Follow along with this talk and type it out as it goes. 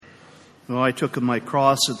Well, I took my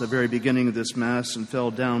cross at the very beginning of this Mass and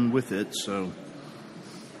fell down with it, so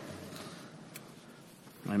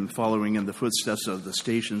I'm following in the footsteps of the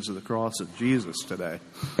Stations of the Cross of Jesus today.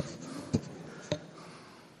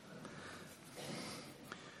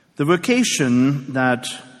 The vocation that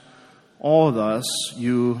all of us,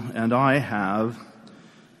 you and I, have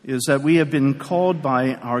is that we have been called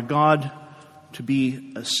by our God to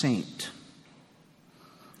be a saint,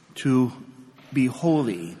 to be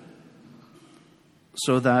holy,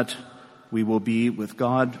 so that we will be with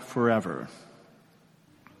God forever.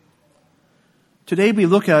 Today we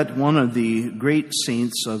look at one of the great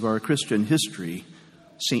saints of our Christian history,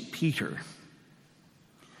 St. Peter.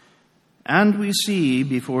 And we see,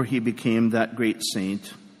 before he became that great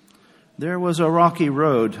saint, there was a rocky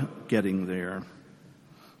road getting there.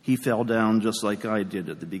 He fell down just like I did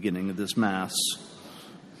at the beginning of this Mass.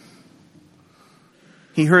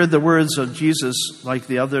 He heard the words of Jesus like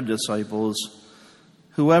the other disciples,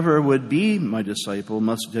 "Whoever would be my disciple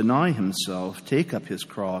must deny himself, take up his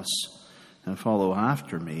cross, and follow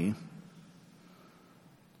after me."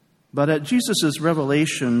 But at Jesus'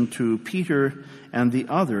 revelation to Peter and the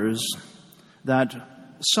others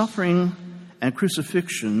that suffering and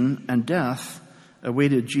crucifixion and death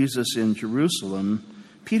awaited Jesus in Jerusalem,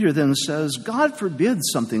 Peter then says, "God forbid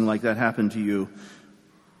something like that happen to you."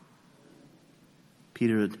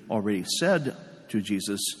 Peter had already said to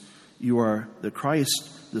Jesus, "You are the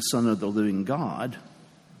Christ, the Son of the living God."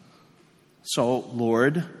 "So,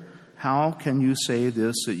 Lord, how can you say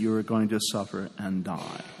this, that you are going to suffer and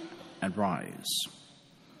die and rise?"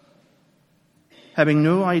 Having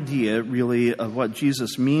no idea, really, of what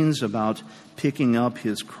Jesus means about picking up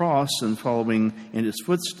his cross and following in his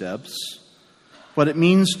footsteps, what it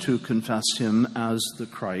means to confess him as the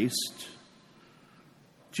Christ,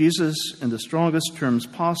 Jesus, in the strongest terms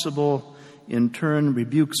possible, in turn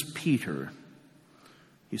rebukes Peter.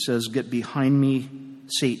 He says, "Get behind me,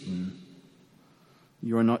 Satan.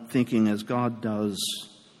 You are not thinking as God does,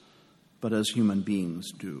 but as human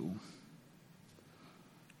beings do."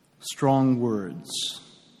 Strong words,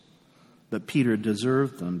 but Peter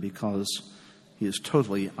deserved them because he is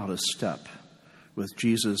totally out of step with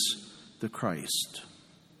Jesus the Christ.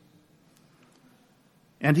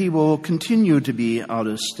 And he will continue to be out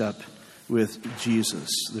of step with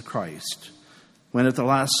Jesus the Christ, when at the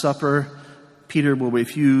Last Supper, Peter will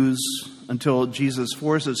refuse until Jesus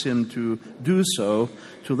forces him to do so,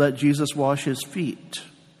 to let Jesus wash his feet.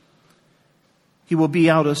 He will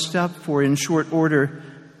be out of step, for in short order,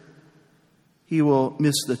 he will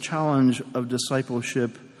miss the challenge of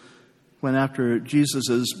discipleship when, after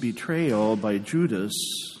Jesus' betrayal by Judas,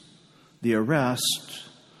 the arrest,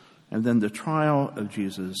 and then the trial of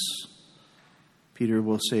Jesus, Peter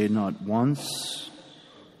will say not once,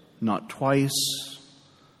 not twice,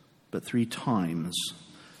 but 3 times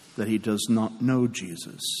that he does not know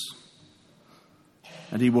Jesus.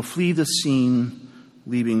 And he will flee the scene,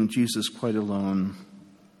 leaving Jesus quite alone,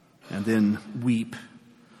 and then weep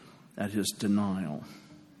at his denial.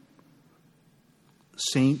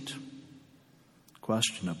 Saint,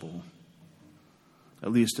 questionable,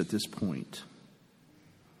 at least at this point.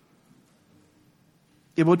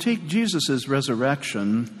 It will take Jesus'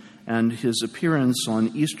 resurrection and his appearance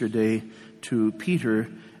on Easter Day to Peter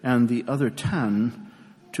and the other 10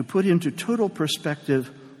 to put into total perspective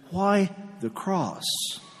why the cross,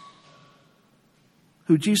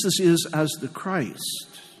 who Jesus is as the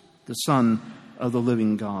Christ, the Son of the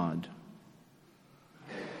living God.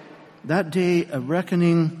 That day, a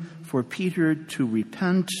reckoning for Peter to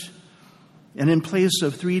repent, and in place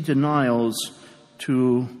of 3 denials,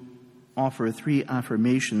 to offer 3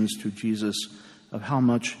 affirmations to Jesus of how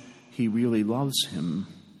much he really loves him.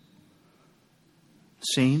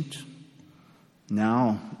 Saint,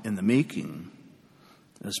 now in the making,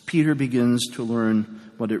 as Peter begins to learn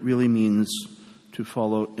what it really means to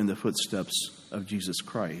follow in the footsteps of Jesus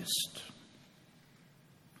Christ.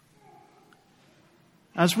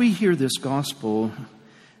 As we hear this gospel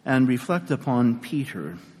and reflect upon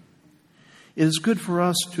Peter, it is good for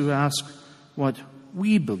us to ask what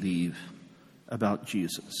we believe about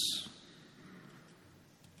Jesus.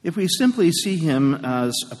 If we simply see him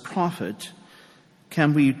as a prophet,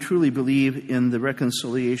 can we truly believe in the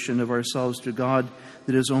reconciliation of ourselves to God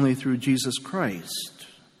that is only through Jesus Christ,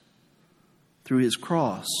 through his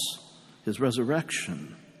cross, his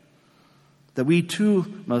resurrection? That we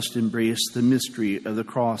too must embrace the mystery of the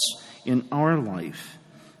cross in our life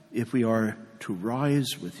if we are to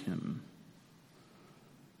rise with him?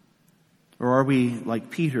 Or are we like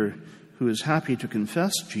Peter, who is happy to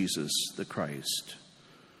confess Jesus the Christ,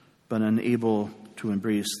 but unable to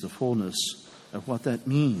embrace the fullness of what that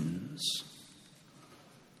means.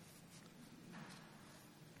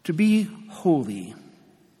 To be holy,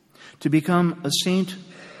 to become a saint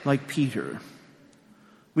like Peter,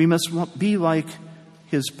 we must be like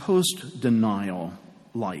his post-denial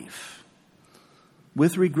life,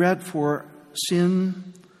 with regret for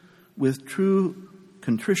sin, with true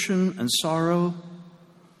contrition and sorrow,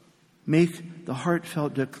 make the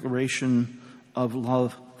heartfelt declaration of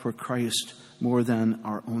love for Christ more than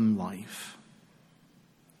our own life.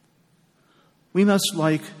 We must,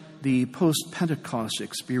 like the post-Pentecost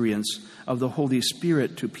experience of the Holy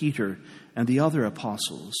Spirit to Peter and the other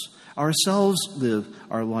apostles, ourselves live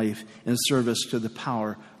our life in service to the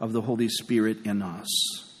power of the Holy Spirit in us.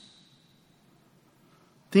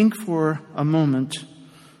 Think for a moment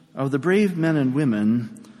of the brave men and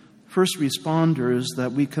women, first responders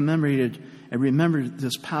that we commemorated and remembered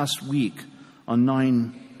this past week on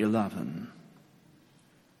 9/11.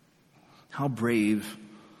 How brave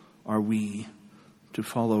are we to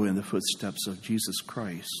follow in the footsteps of Jesus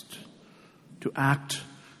Christ, to act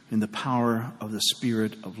in the power of the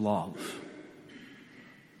Spirit of love.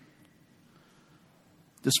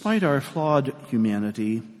 Despite our flawed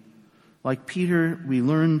humanity, like Peter, we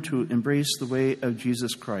learn to embrace the way of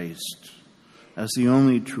Jesus Christ as the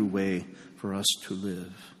only true way for us to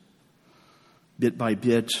live. Bit by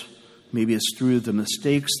bit, maybe it's through the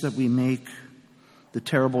mistakes that we make, the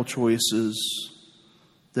terrible choices,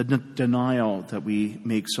 the denial that we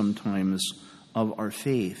make sometimes of our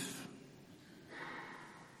faith.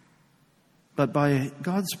 But by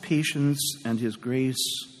God's patience and his grace,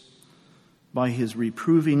 by his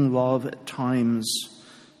reproving love at times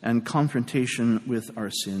and confrontation with our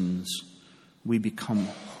sins, we become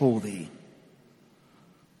holy.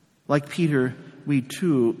 Like Peter, we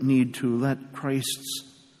too need to let Christ's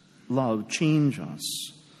love change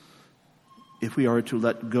us if we are to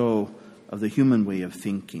let go of the human way of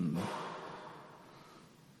thinking.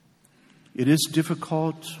 It is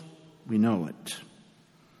difficult, we know it.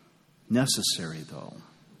 Necessary, though.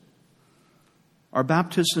 Our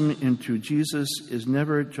baptism into Jesus is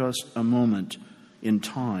never just a moment in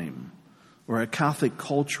time or a Catholic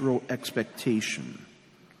cultural expectation,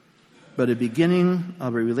 but a beginning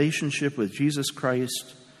of a relationship with Jesus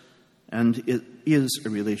Christ, and it is a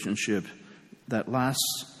relationship that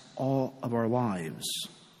lasts all of our lives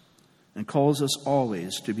and calls us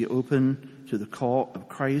always to be open to the call of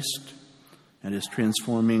Christ and his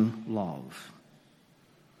transforming love.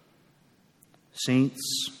 Saints,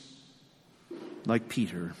 like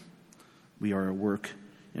Peter, we are a work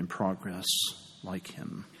in progress like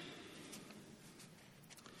him.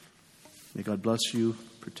 May God bless you,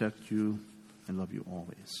 protect you, and love you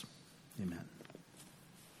always. Amen.